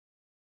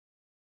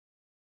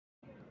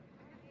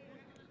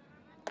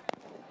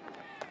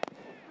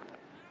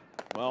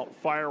Well,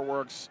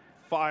 fireworks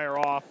fire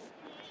off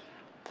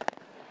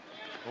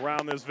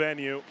around this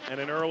venue, and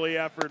an early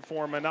effort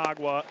for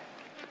Managua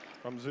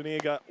from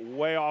Zuniga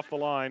way off the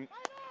line.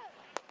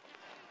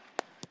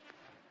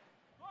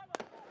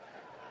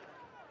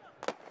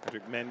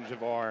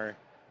 Menjivar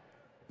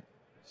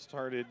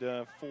started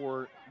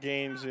 4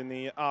 games in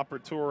the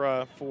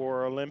Apertura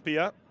for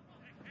Olimpia.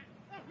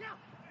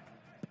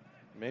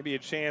 Maybe a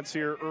chance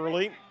here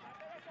early.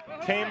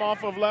 Came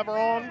off of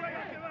Leveron.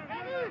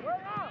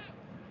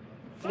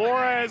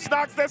 Flores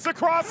knocks this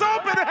across,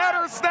 open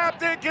header,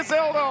 snapped in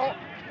Casildo.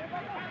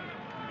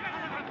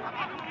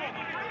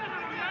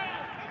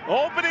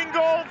 Opening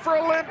goal for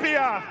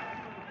Olimpia.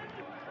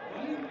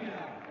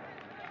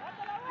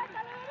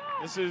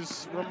 This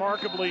is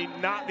remarkably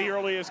not the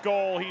earliest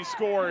goal he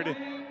scored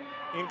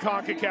in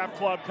CONCACAF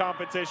club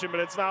competition, but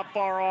it's not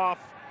far off.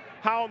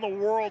 How in the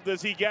world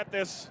does he get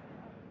this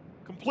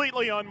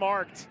completely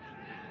unmarked?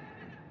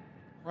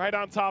 Right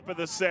on top of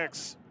the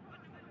 6.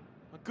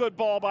 A good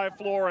ball by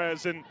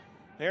Flores, and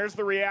there's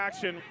the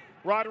reaction.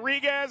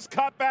 Rodriguez,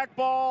 cutback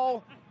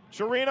ball.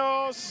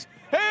 Chirinos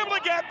able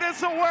to get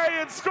this away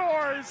and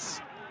scores.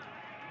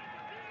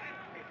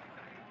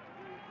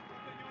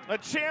 A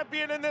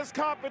champion in this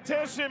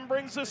competition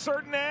brings a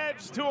certain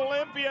edge to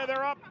Olimpia.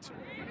 They're up.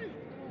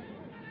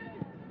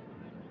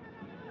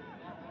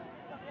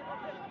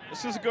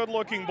 This is a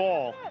good-looking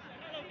ball.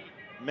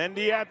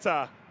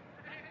 Mendieta.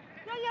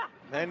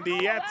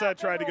 Mendieta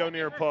tried to go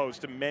near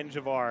post, and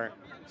Menjivar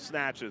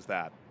snatches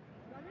that.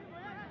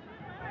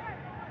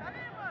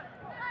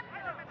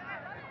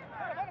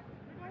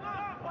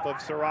 Off of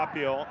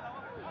Serapio.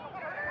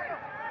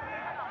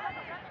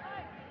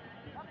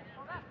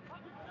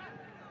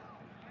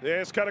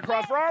 This cut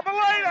across for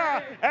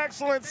Arboleda.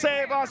 Excellent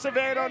save,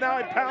 Acevedo. Now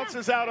he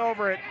pounces out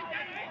over it.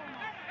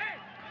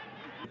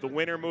 The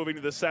winner moving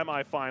to the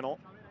semifinal.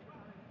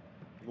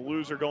 The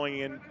loser going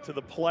into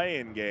the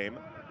play-in game.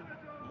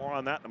 More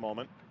on that in a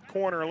moment.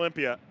 Corner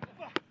Olimpia.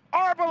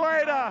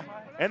 Arboleda.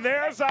 And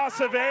there's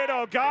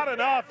Acevedo. Got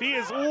enough. He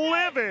is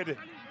livid.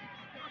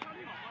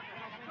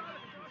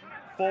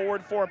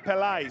 Forward for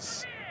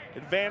Pelais.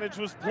 Advantage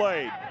was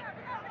played.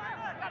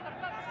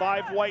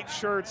 5 white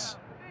shirts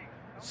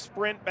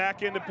sprint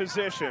back into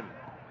position.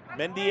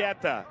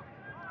 Mendieta.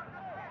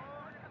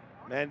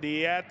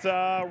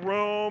 Mendieta,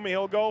 room,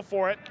 he'll go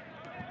for it.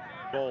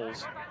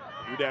 Goals.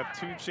 You'd have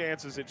 2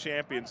 chances at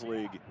Champions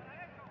League.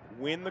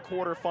 Win the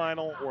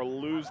quarterfinal or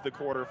lose the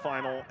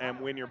quarterfinal and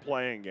win your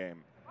playing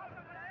game.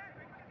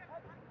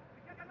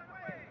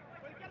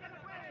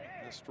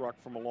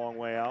 Struck from a long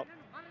way out.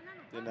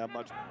 Didn't have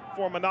much.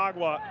 For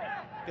Managua,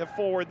 get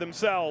forward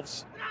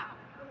themselves.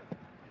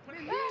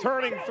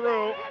 Turning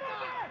through.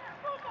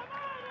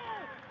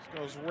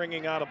 Goes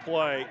ringing out of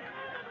play.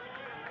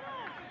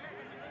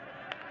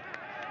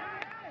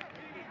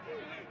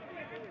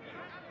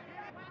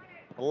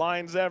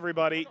 Aligns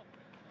everybody.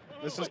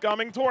 This is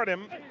coming toward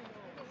him.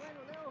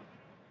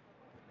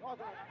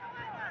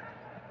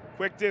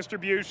 Quick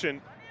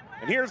distribution.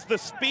 And here's the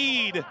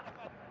speed.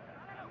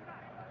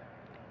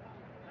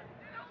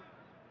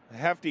 A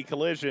hefty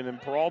collision,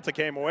 and Peralta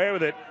came away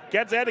with it.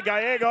 Gets ahead to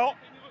Gallego.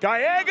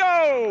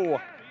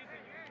 Gallego!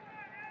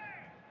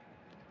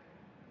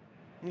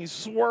 He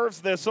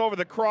swerves this over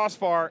the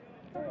crossbar.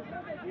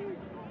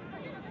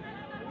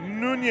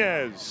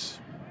 Nunez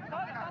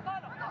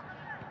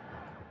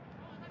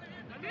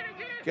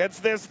gets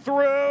this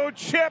through,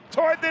 chip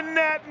toward the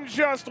net and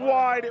just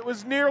wide. It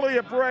was nearly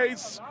a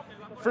brace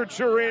for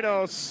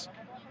Chirinos.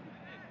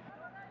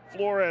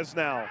 Flores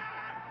now.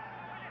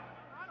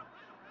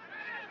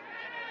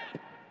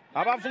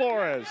 How about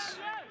Flores?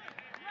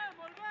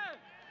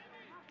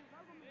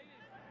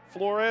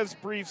 Flores,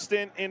 brief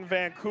stint in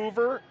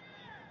Vancouver.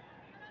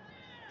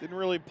 Didn't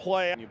really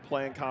play. You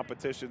play in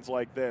competitions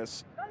like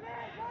this,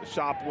 the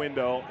shop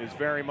window is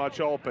very much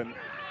open.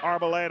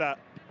 Arboleda.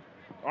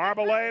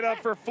 Arboleda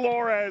for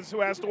Flores,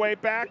 who has to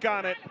wait back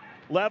on it.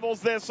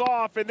 Levels this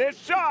off, and this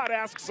shot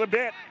asks a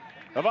bit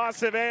of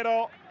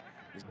Acevedo.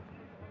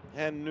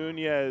 And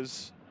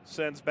Nunez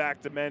sends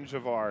back to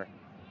Menjivar.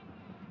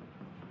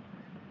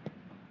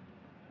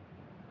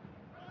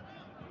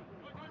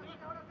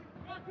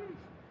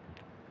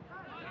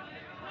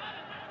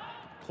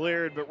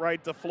 Cleared, but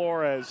right to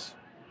Flores.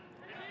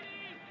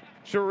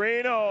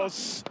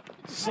 Chirinos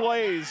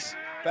slays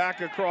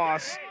back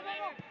across.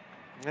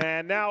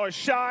 And now a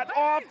shot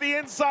off the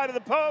inside of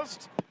the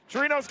post.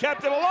 Chirinos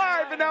kept it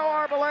alive, and now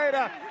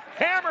Arboleda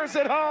hammers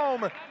it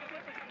home.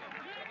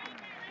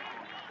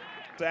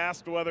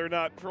 Asked whether or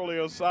not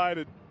Trulio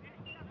sided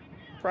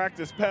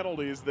practice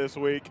penalties this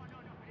week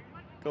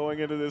going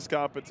into this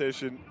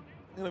competition.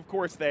 And of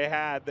course they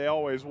had, they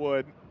always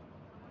would.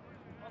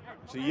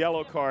 It's a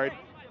yellow card.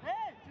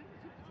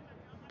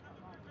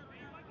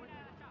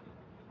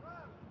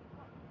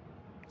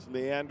 It's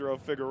Leandro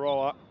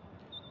Figueroa,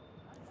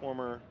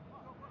 former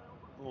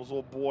those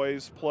old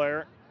boys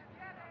player.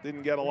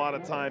 Didn't get a lot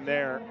of time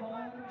there.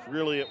 It's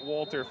really at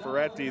Walter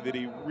Ferretti that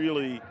he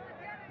really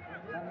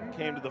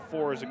came to the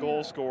fore as a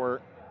goal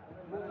scorer.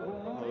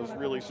 those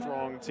really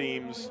strong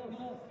teams.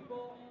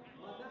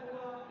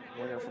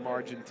 Winger from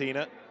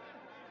Argentina.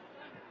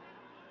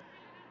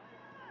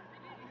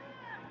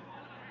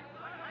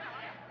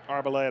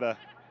 Arboleda.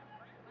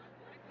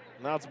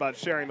 Now it's about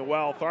sharing the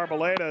wealth.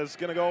 Arboleda is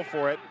going to go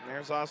for it.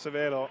 There's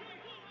Acevedo.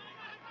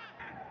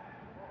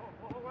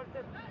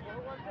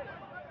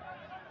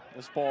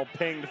 This ball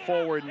pinged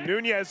forward.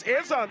 Nunez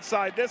is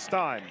onside this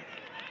time.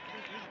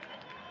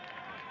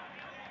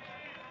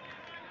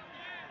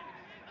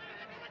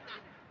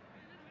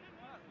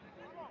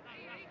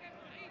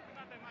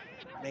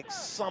 Make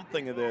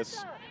something of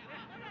this.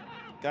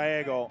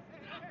 Gallego.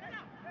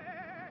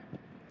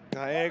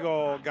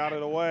 Gallego got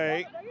it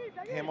away.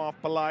 Came off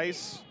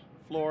Pelais.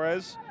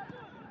 Flores.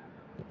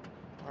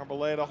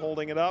 Arboleda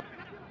holding it up.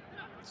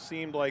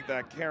 Seemed like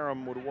that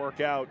carom would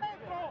work out.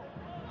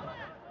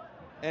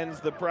 Ends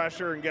the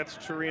pressure and gets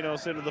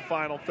Chirinos into the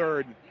final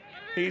third.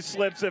 He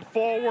slips it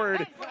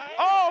forward.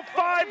 Oh,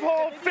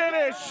 five-hole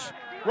finish.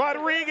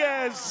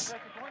 Rodriguez.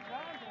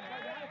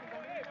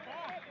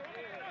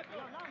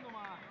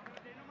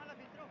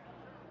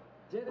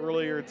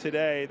 Earlier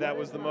today, that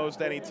was the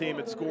most any team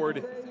had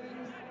scored.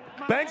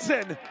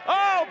 Bengtson.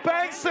 Oh,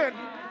 Bengtson.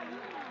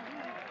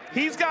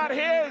 He's got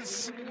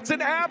his. It's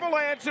an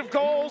avalanche of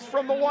goals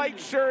from the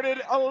white-shirted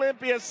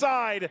Olimpia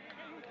side.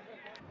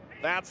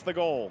 That's the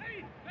goal.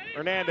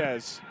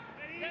 Hernandez.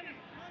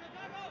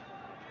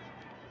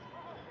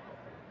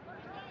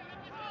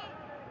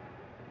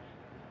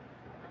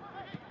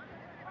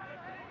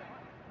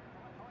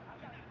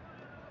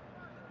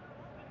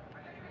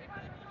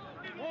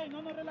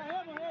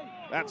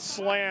 That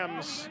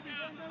slams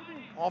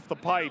off the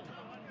pipe.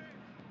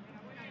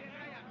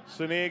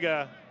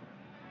 Zuniga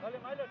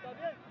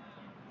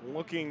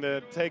looking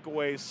to take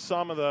away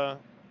some of the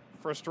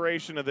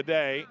frustration of the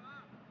day.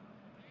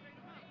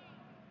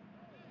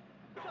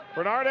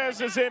 Bernardes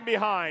is in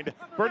behind.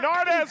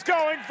 Bernardes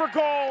going for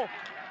goal,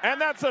 and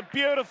that's a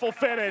beautiful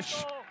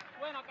finish.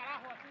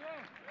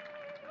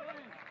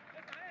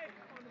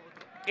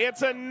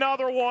 It's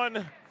another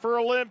one for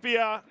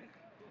Olimpia.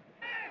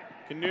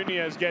 Can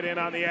Nunez get in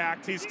on the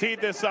act? He's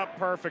teed this up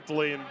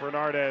perfectly, and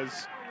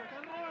Bernardes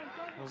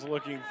was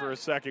looking for a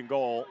second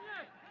goal.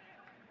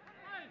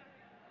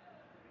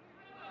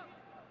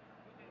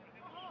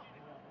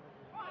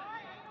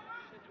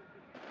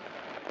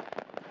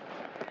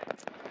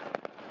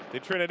 De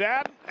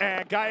Trinidad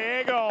and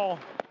Gallego.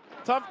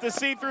 Tough to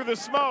see through the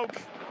smoke,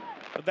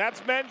 but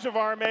that's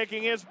Menjivar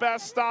making his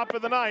best stop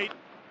of the night.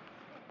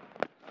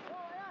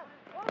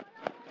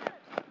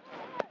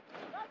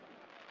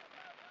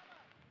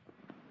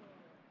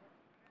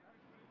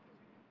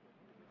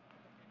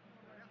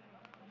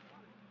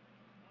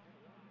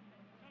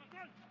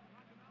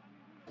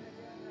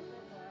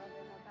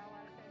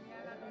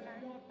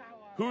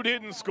 Who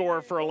didn't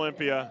score for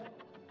Olimpia?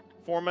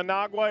 For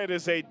Managua, it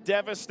is a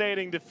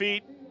devastating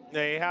defeat.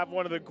 They have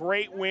one of the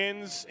great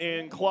wins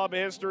in club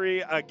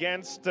history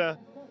against